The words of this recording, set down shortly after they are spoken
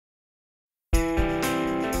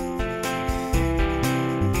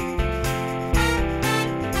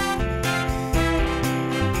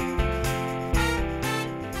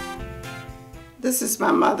This is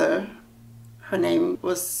my mother. Her name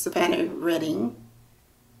was Louise Redding.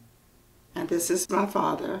 And this is my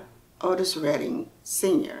father, Otis Redding,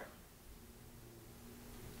 Sr.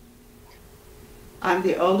 I'm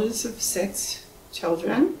the oldest of 6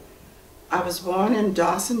 children. I was born in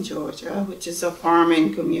Dawson, Georgia, which is a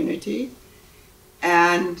farming community.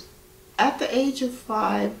 And at the age of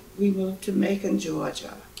 5, we moved to Macon,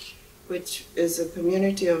 Georgia, which is a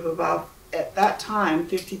community of about, at that time,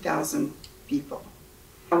 50,000 people.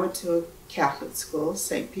 I went to a Catholic school,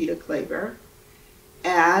 St. Peter Claver,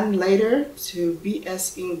 and later to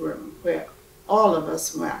B.S. Ingram, where all of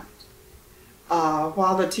us went.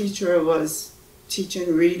 While the teacher was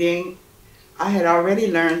teaching reading, I had already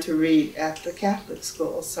learned to read at the Catholic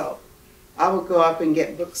school, so I would go up and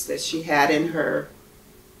get books that she had in her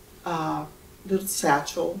little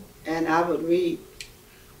satchel, and I would read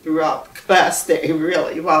throughout the class day,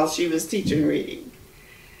 really, while she was teaching reading.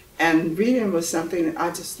 And reading was something that I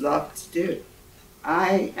just loved to do.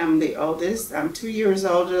 I am the oldest. I'm 2 years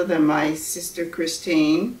older than my sister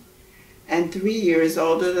Christine, and 3 years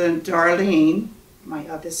older than Darlene, my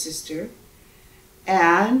other sister,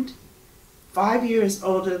 and 5 years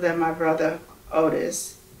older than my brother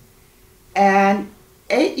Otis, and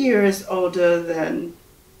 8 years older than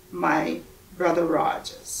my brother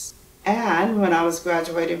Rogers. And when I was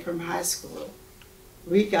graduating from high school,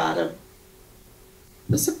 we got a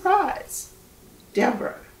surprise.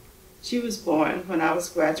 Deborah. She was born when I was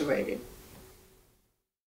graduating.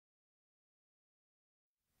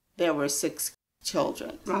 There were 6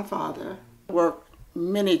 children. My father worked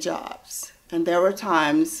many jobs, and there were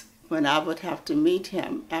times when I would have to meet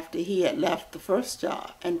him after he had left the first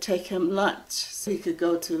job and take him lunch so he could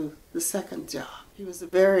go to the second job. He was a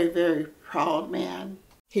very, very proud man.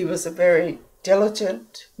 He was a very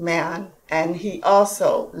diligent man, and he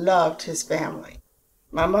also loved his family.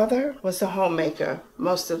 My mother was a homemaker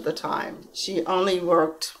most of the time. She only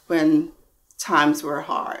worked when times were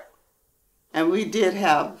hard. And we did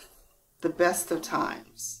have the best of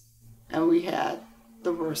times, and we had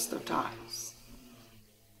the worst of times.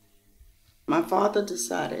 My father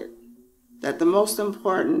decided that the most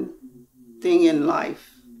important thing in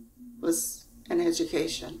life was an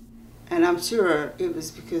education. And I'm sure it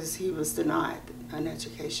was because he was denied an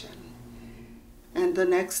education. And the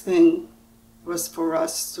next thing was for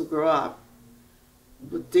us to grow up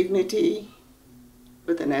with dignity,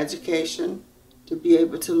 with an education, to be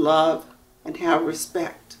able to love and have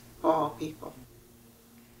respect for all people.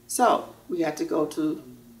 So we had to go to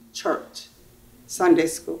church, Sunday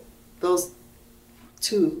school. Those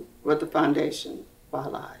 2 were the foundation of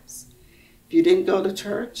our lives. If you didn't go to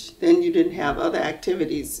church, then you didn't have other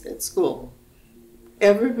activities at school.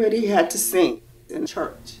 Everybody had to sing in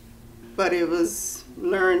church, but it was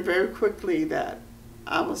learned very quickly that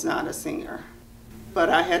I was not a singer, but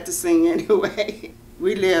I had to sing anyway.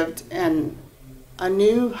 We lived in a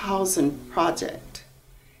new housing project,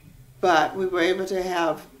 but we were able to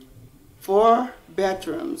have 4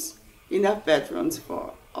 bedrooms, enough bedrooms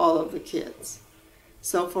for all of the kids.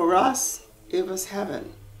 So for us, it was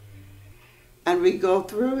heaven. And we go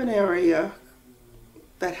through an area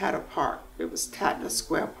that had a park. It was Tatler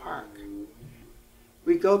Square Park.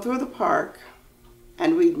 We go through the park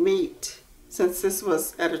and we'd meet, since this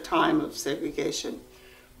was at a time of segregation,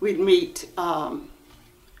 we'd meet a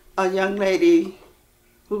young lady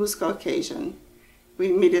who was Caucasian.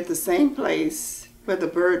 We'd meet at the same place where the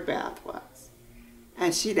bird bath was.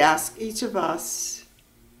 And she'd ask each of us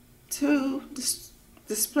to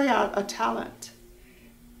display a talent.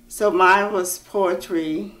 So mine was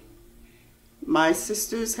poetry. My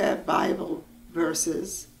sisters had Bible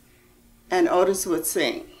verses, and Otis would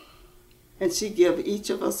sing. And she'd give each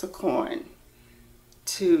of us a coin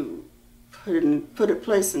to put a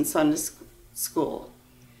place in Sunday school.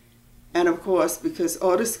 And of course, because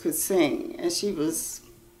Otis could sing, and she was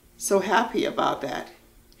so happy about that,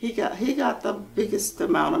 he got the biggest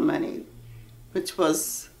amount of money, which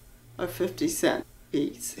was a 50-cent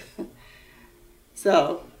piece.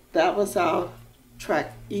 So that was our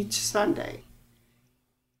trek each Sunday.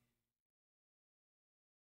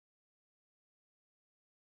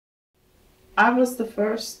 I was the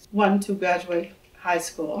first one to graduate high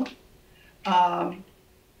school, and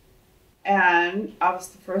I was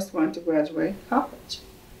the first one to graduate college.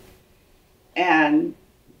 And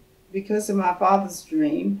because of my father's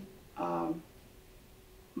dream,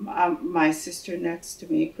 my sister next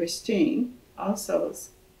to me, Christine, also was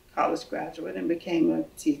a college graduate and became a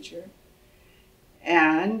teacher.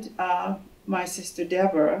 And my sister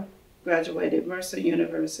Deborah graduated Mercer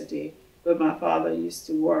University, where my father used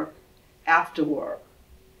to work after work.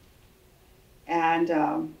 And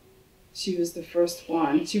She was the first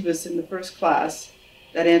one. She was in the first class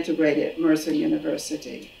that integrated Mercer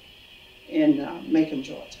University in Macon,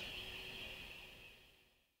 Georgia.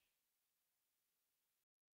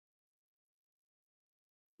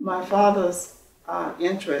 My father's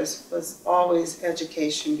interest was always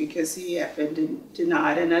education because he had been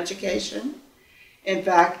denied an education. In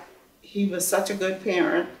fact, he was such a good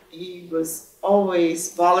parent. He was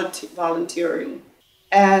always volunteering.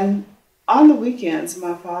 And on the weekends,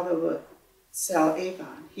 my father would sell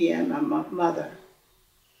Avon, he and my mother.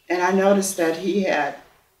 And I noticed that he had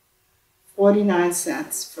 49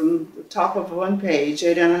 cents from the top of one page,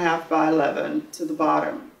 8.5 by 11, to the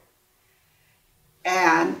bottom.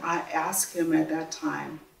 And I asked him at that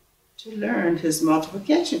time to learn his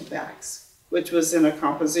multiplication facts, which was in a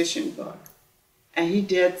composition book. And he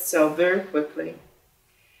did so very quickly.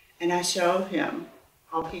 And I showed him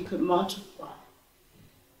how he could multiply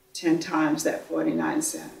 10 times that 49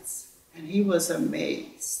 cents. And he was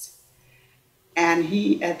amazed. And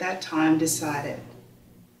he, at that time, decided,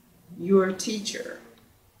 you're a teacher.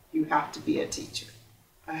 You have to be a teacher.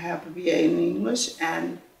 I have a BA in English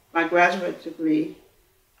and my graduate degree,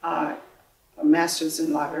 a master's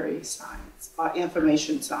in library science, or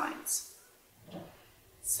information science.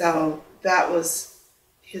 So that was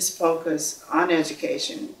his focus on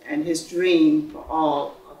education and his dream for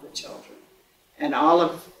all of the children. And all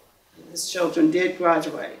of his children did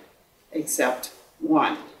graduate, except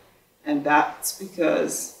one. And that's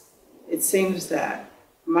because it seems that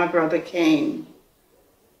my brother came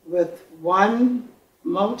with one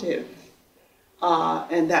motive,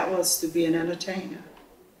 and that was to be an entertainer.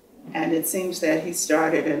 And it seems that he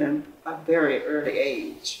started at a very early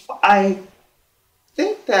age. I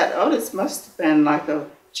think that Otis must have been like a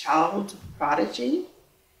child prodigy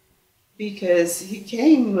because he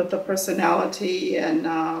came with a personality and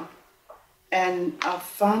a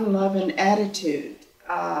fun-loving attitude.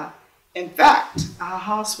 In fact, our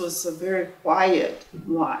house was a very quiet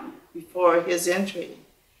one before his entry.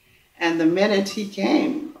 And the minute he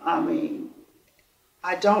came,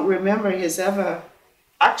 I don't remember his ever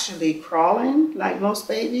actually crawling like most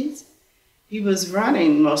babies. He was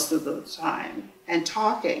running most of the time and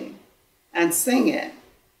talking and singing.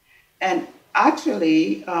 And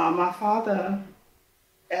actually, my father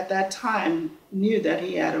at that time knew that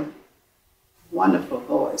he had a wonderful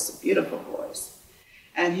voice, a beautiful voice.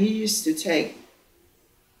 And he used to take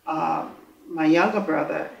my younger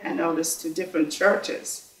brother and Otis to different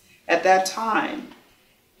churches. At that time,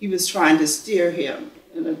 he was trying to steer him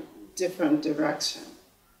in a different direction.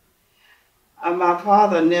 My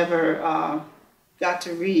father never got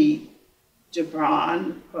to read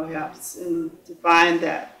Gibran, perhaps, and to find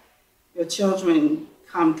that your children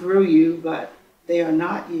come through you, but they are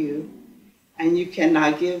not you, and you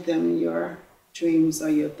cannot give them your dreams or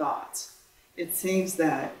your thoughts. It seems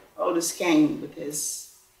that Otis came with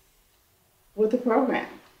the program,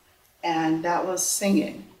 and that was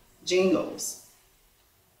singing jingles.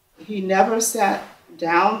 He never sat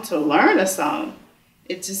down to learn a song.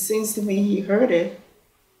 It just seems to me he heard it,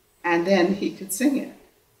 and then he could sing it.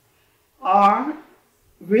 Or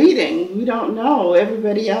reading, we don't know.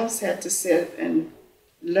 Everybody else had to sit and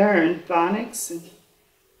learn phonics, and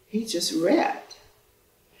he just read.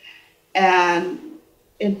 And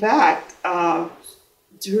in fact,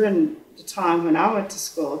 during the time when I went to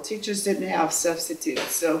school, teachers didn't have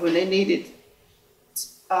substitutes. So when they needed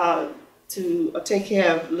to take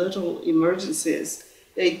care of little emergencies,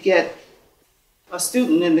 they'd get a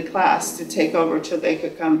student in the class to take over till they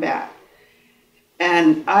could come back.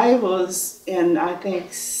 And I was in, I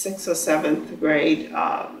think, 6th or 7th grade,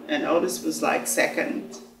 and Otis was like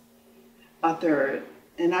 2nd or 3rd,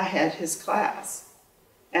 and I had his class.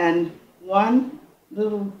 And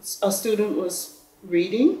a student was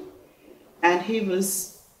reading, and he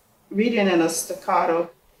was reading in a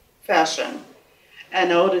staccato fashion.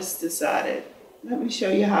 And Otis decided, let me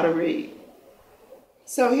show you how to read.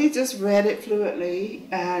 So he just read it fluently,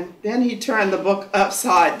 and then he turned the book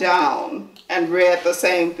upside down and read the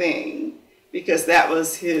same thing, because that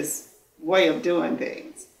was his way of doing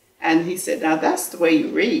things. And he said, now that's the way you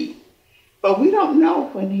read. But we don't know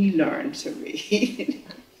when he learned to read.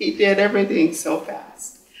 He did everything so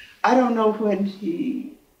fast. I don't know when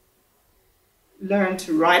he learned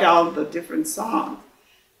to write all the different songs,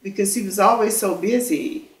 because he was always so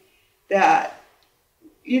busy that,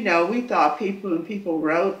 you know, we thought people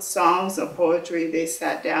wrote songs or poetry, they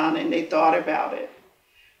sat down and they thought about it.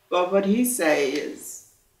 But what he say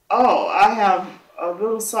is, oh, I have a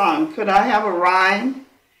little song, could I have a rhyme?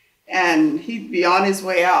 And he'd be on his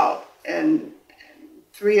way out, and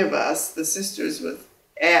 3 of us, the sisters, would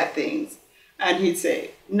add things And he'd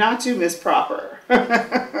say, "Not you, Miss Proper."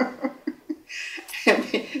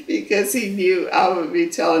 Because he knew I would be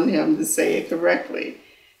telling him to say it correctly.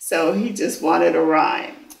 So he just wanted a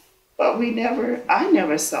rhyme. But I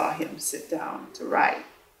never saw him sit down to write.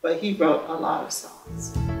 But he wrote a lot of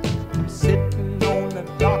songs. I'm sitting on the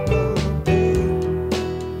dock of the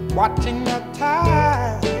bay, watching the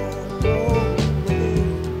tide roll away.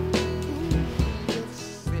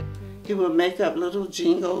 He would make up little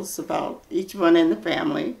jingles about each one in the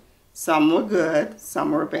family. Some were good,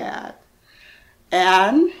 some were bad.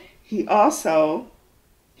 And he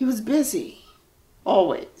was busy,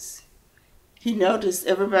 always. He noticed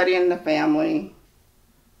everybody in the family,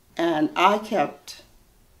 and I kept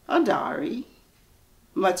a diary,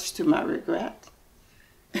 much to my regret,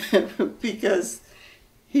 because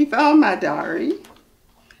he found my diary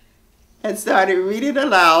and started reading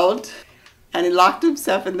aloud, and he locked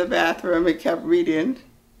himself in the bathroom and kept reading,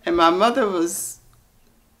 and my mother was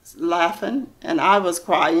laughing, and I was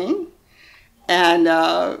crying, and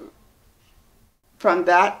from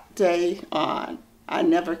that day on, I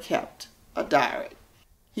never kept a diary.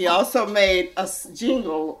 He also made a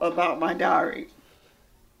jingle about my diary,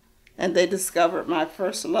 and they discovered my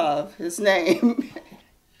first love, his name.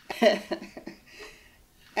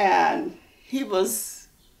 And he was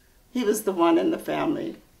the one in the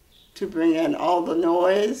family to bring in all the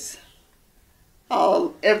noise,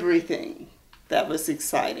 everything that was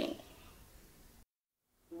exciting.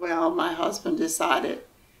 Well, my husband decided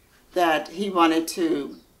that he wanted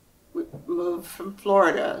to move from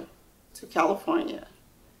Florida to California.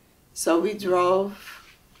 So we drove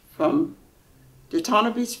from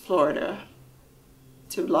Daytona Beach, Florida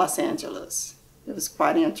to Los Angeles. It was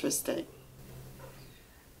quite interesting.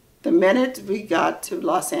 The minute we got to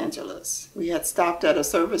Los Angeles, we had stopped at a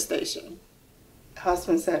service station. The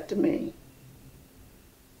husband said to me,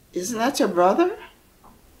 "Isn't that your brother?"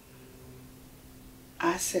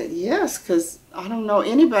 I said, "Yes, because I don't know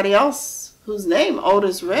anybody else whose name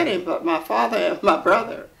Otis Redding but my father and my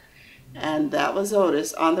brother." And that was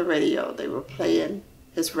Otis on the radio. They were playing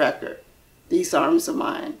his record, "These Arms Are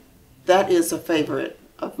Mine." That is a favorite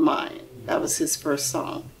of mine. That was his first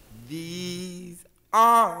song. These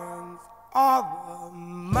arms are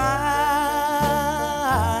mine.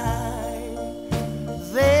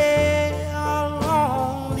 They are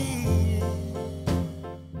lonely.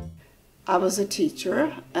 I was a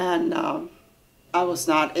teacher, and I was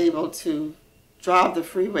not able to drive the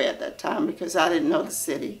freeway at that time because I didn't know the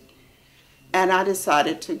city. And I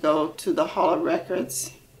decided to go to the Hall of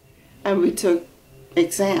Records, and we took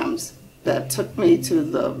exams that took me to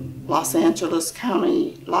the Los Angeles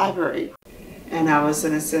County Library. And I was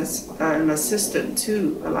an assistant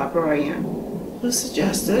to a librarian who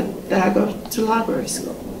suggested that I go to library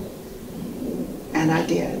school. And I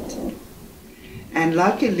did. And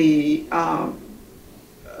luckily,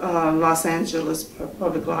 Los Angeles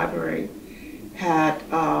Public Library had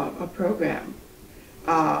a program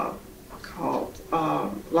called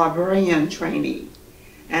librarian trainee,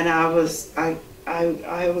 and I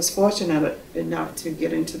was fortunate enough to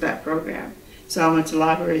get into that program. So I went to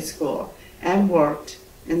library school and worked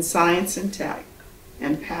in science and tech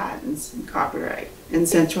and patents and copyright in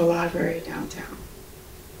Central Library downtown.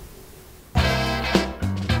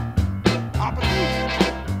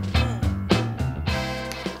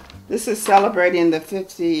 This is celebrating the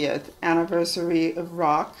 50th anniversary of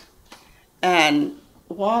rock, and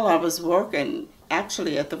while I was working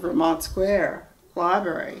actually at the Vermont Square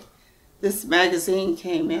Library, this magazine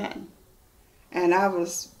came in, and I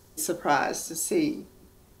was surprised to see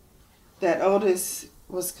that Otis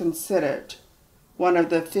was considered one of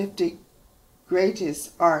the 50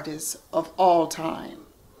 greatest artists of all time.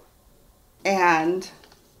 And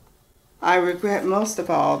I regret most of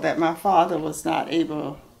all that my father was not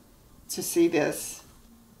able to see this.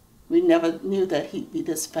 We never knew that he'd be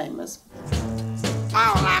this famous.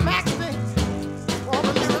 All I'm asking for a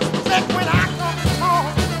little respect when I come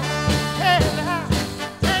home.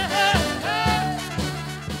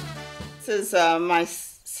 This is my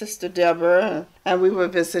sister Deborah, and we were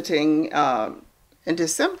visiting in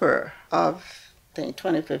December of, I think,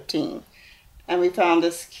 2015. And we found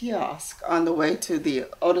this kiosk on the way to the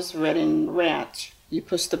Otis Redding Ranch. You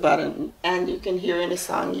push the button, and you can hear any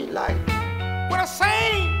song you like. When I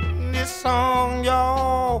sing this song,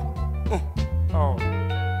 y'all,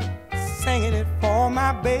 singing it for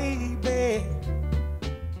my baby.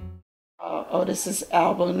 Otis's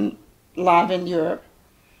album, Live in Europe.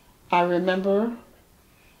 I remember,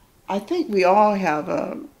 I think we all have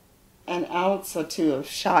an ounce or two of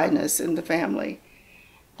shyness in the family.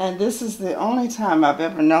 And this is the only time I've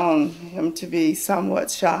ever known him to be somewhat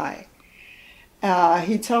shy.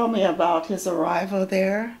 He told me about his arrival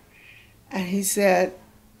there, and he said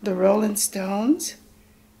the Rolling Stones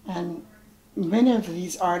and many of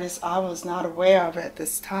these artists I was not aware of at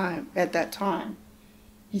that time.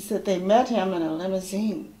 He said they met him in a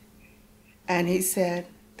limousine, and he said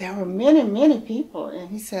there were many, many people, and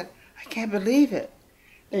he said, I can't believe it.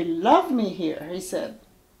 They love me here. He said,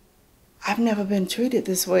 I've never been treated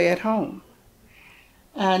this way at home.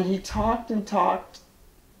 And he talked and talked,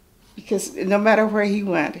 because no matter where he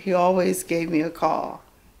went, he always gave me a call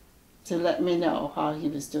to let me know how he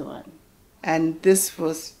was doing. And this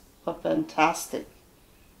was a fantastic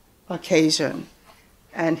occasion,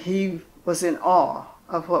 and he was in awe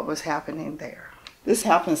of what was happening there. This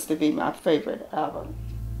happens to be my favorite album.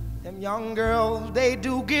 Them young girls, they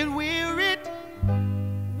do get wearied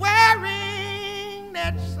wearing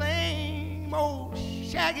that same old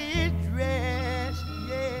shaggy dress,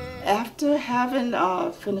 yeah. After having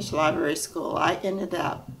finished library school, I ended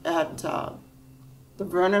up at the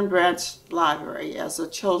Vernon Branch Library as a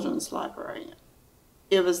children's librarian.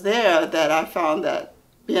 It was there that I found that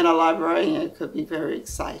being a librarian could be very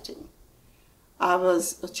exciting. I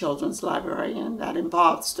was a children's librarian that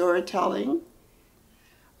involved storytelling.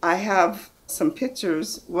 I have some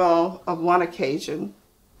pictures, of one occasion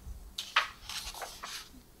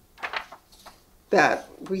that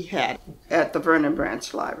we had at the Vernon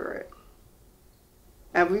Branch Library.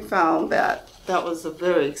 And we found that that was a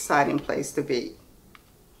very exciting place to be.